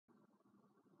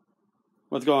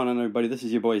What's going on, everybody? This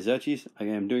is your boy Zetchies. I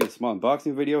am doing a small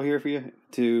unboxing video here for you.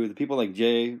 To the people like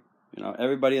Jay,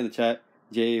 everybody in the chat,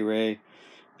 Jay, Ray,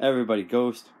 everybody,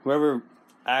 Ghost, whoever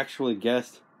actually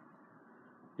guessed,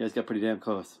 you guys got pretty damn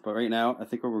close. But right now, I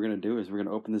think what we're going to do is we're going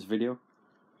to open this video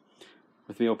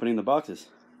with me opening the boxes.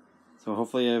 So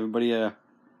hopefully everybody that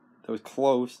was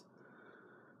close,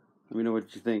 let me know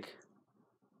what you think.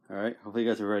 Alright, hopefully you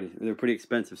guys are ready. They're pretty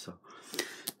expensive, so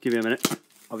give me a minute.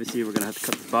 Obviously, we're going to have to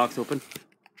cut this box open.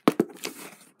 I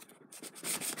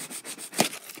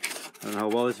don't know how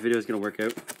well this video is going to work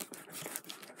out.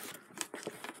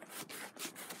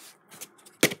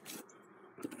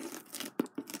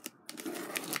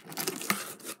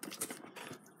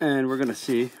 And we're going to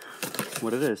see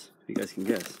what it is, if you guys can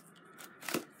guess.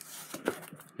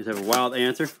 You guys have a wild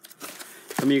answer.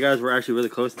 Some of you guys were actually really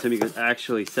close, and some of you guys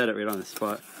actually said it right on the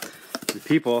spot. The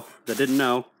people that didn't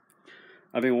know,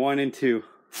 I've been wanting to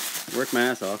work my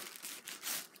ass off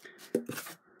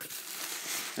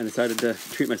and decided to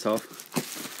treat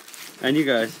myself and you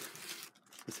guys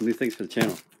with some new things for the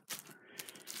channel.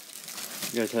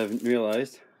 You guys haven't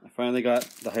realized, I finally got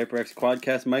the HyperX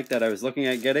Quadcast mic that I was looking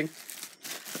at getting.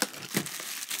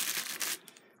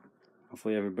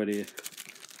 Hopefully everybody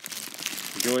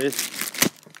enjoys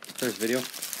the first video.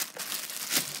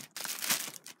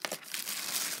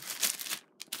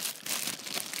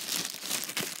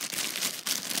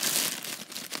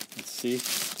 Let's see.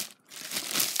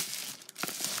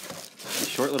 A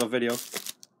short little video.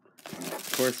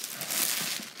 Of course.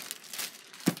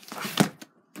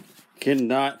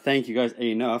 Cannot thank you guys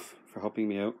enough for helping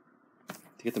me out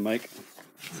to get the mic.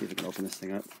 Let's see if we can open this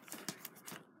thing up.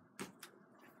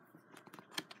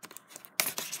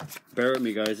 Bear with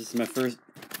me, guys. This is my first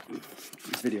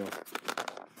video. I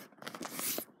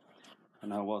don't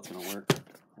know how well it's going to work.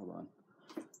 Hold on.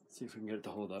 Let's see if we can get it to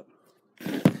hold up.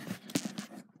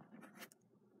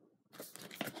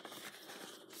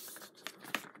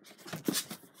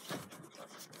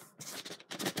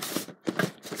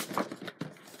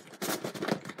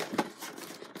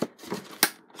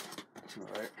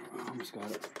 Alright, almost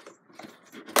got it.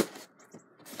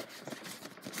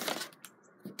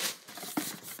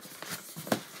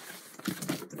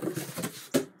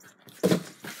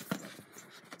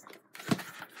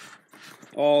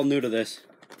 All new to this.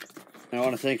 And I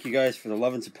want to thank you guys for the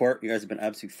love and support. You guys have been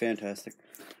absolutely fantastic.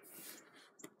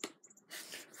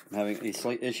 I'm having a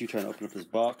slight issue trying to open up this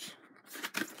box.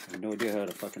 I have no idea how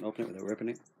to fucking open it without ripping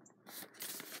it.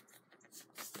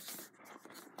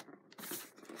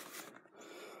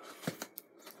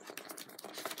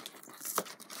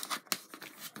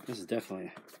 This is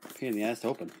definitely a pain in the ass to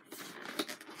open.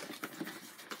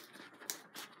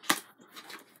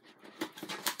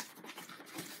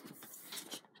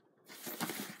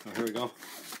 Oh, here we go.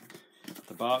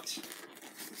 The box.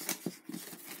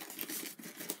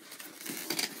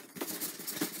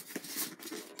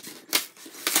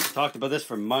 Talked about this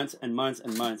for months and months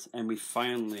and months, and we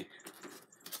finally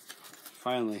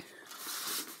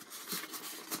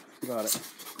got it.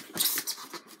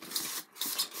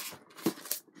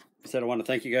 I said I want to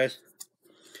thank you guys.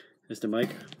 Here's the mic.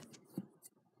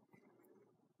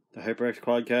 The HyperX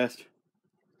Quadcast.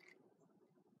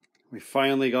 We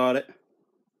finally got it.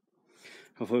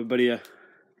 Hopefully everybody is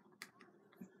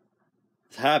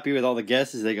happy with all the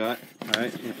guesses they got.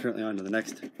 Alright, we're currently on to the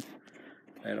next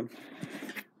item,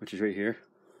 which is right here.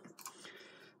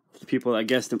 The people that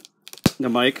guessed the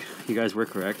mic, you guys were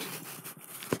correct.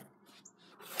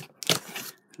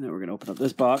 And then we're going to open up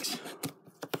this box.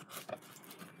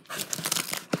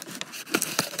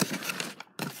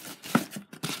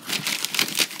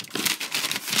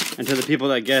 And to the people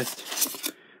that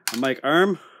guessed a mic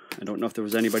arm, I don't know if there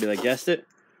was anybody that guessed it.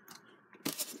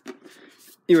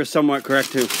 You were somewhat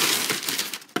correct too.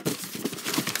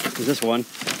 Because this one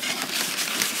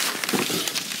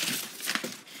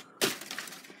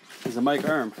is a mic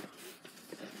arm.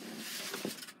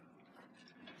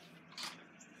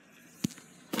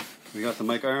 We got the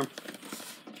mic arm.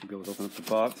 Should be able to open up the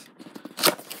box.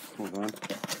 Hold on.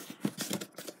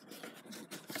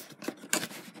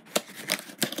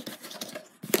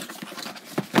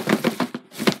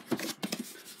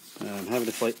 I'm having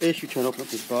a slight issue trying to open up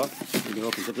this box. You can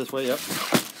open it this way, yep.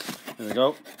 There we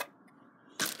go.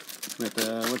 What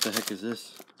the heck is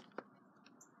this?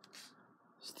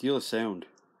 Steel Sound.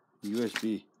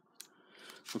 USB.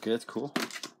 Okay, that's cool.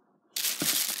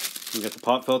 We got the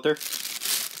pop filter.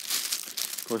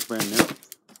 Of course, brand new.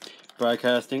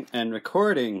 Broadcasting and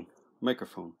recording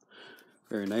microphone.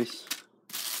 Very nice.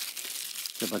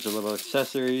 Got a bunch of little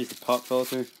accessories, the pop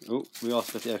filter. Oh, we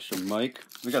also got the extra mic.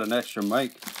 We got an extra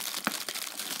mic.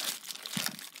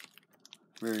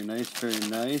 Very nice, very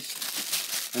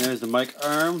nice. And there's the mic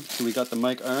arm. So we got the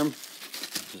mic arm,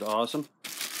 which is awesome.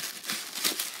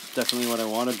 Definitely what I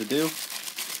wanted to do.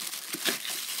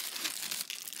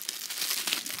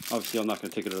 Obviously, I'm not going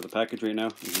to take it out of the package right now,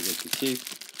 as you guys can see.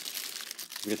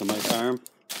 We get the mic arm,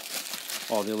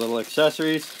 all the little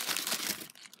accessories.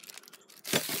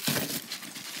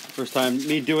 First time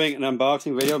me doing an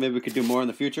unboxing video. Maybe we could do more in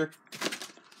the future.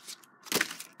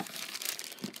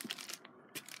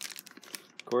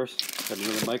 Of course, got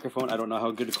another microphone. I don't know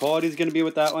how good the quality is going to be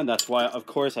with that one. That's why, of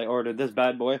course, I ordered this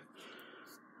bad boy.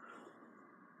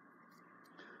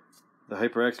 The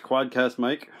HyperX Quadcast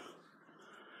mic.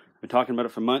 Been talking about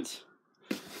it for months.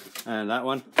 And that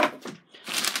one.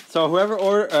 So whoever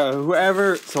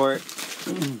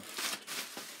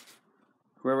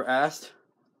asked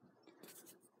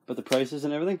about the prices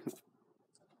and everything,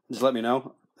 just let me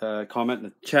know. Comment in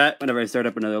the chat whenever I start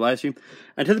up another live stream.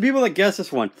 And to the people that guessed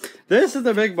this one, this is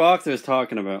the big box I was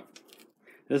talking about.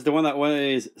 This is the one that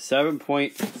weighs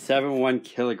 7.71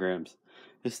 kilograms.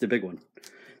 This is the big one.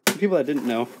 The people that didn't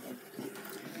know,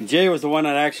 Jay was the one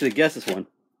that actually guessed this one.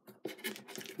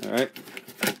 Alright.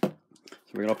 So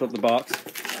we're going to open up the box.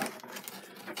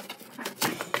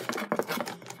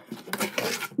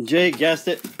 Jay guessed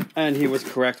it, and he was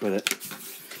correct with it.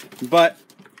 But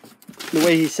the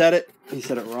way he said it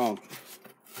wrong.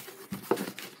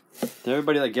 To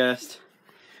everybody that guessed,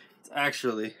 it's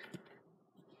actually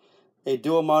a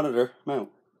dual monitor mount.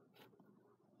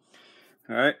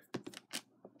 Alright.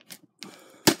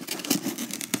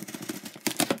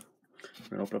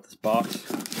 We're going to open up this box.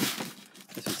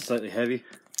 This is slightly heavy.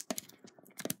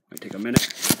 Might take a minute.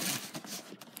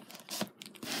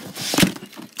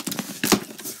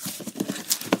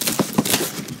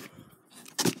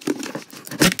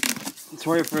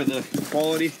 Sorry for the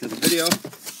quality of the video.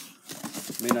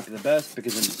 It may not be the best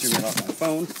because I'm streaming it off my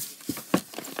phone.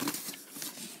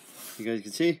 You guys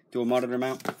can see, dual monitor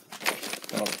mount.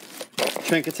 Got all the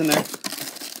trinkets in there.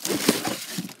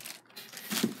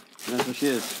 And that's what she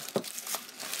is.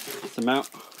 It's a mount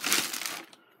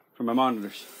for my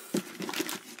monitors.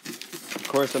 Of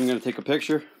course, I'm going to take a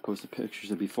picture, post the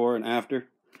pictures of before and after.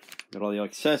 Got all the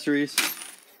accessories.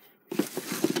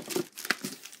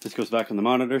 This goes back on the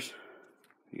monitors.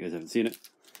 You guys haven't seen it.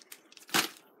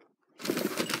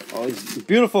 All these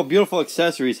beautiful, beautiful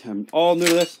accessories. I'm all new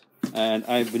to this, and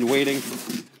I've been waiting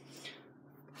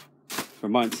for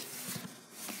months.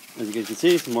 As you guys can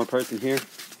see, some more parts in here.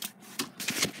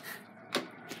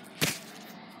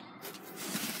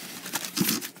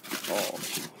 Oh,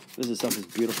 this stuff is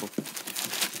beautiful.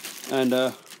 And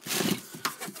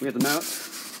we got the mount.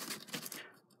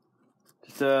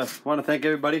 Just want to thank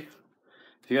everybody.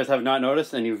 If you guys have not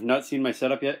noticed and you've not seen my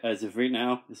setup yet, as of right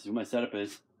now, this is what my setup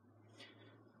is.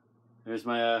 There's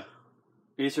my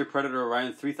Acer Predator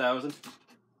Orion 3000.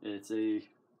 It's a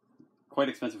quite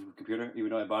expensive computer,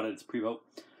 even though I bought it, it's pre-built.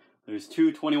 There's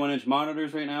two 21-inch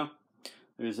monitors right now.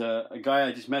 There's a guy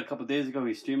I just met a couple days ago.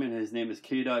 He's streaming. His name is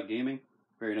K-Dot Gaming.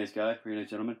 Very nice guy, very nice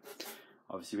gentleman.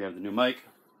 Obviously, we have the new mic.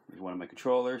 There's one of my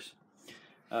controllers.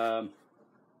 It's a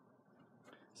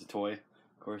toy,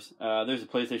 of course. There's a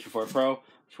PlayStation 4 Pro.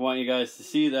 Just want you guys to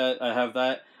see that I have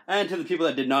that. And to the people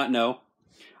that did not know,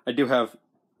 I do have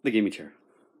the gaming chair.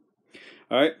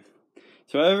 Alright.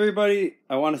 So everybody,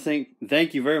 I want to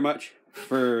thank you very much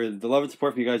for the love and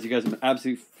support from you guys. You guys have been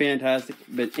absolutely fantastic.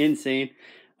 Been insane.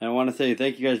 And I want to say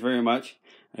thank you guys very much.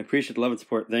 I appreciate the love and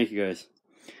support. Thank you guys.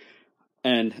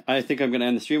 And I think I'm going to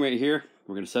end the stream right here.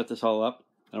 We're going to set this all up.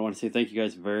 And I want to say thank you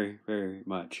guys very, very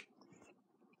much.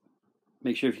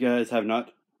 Make sure if you guys have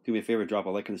not, do me a favor, drop a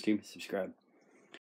like on the stream, subscribe.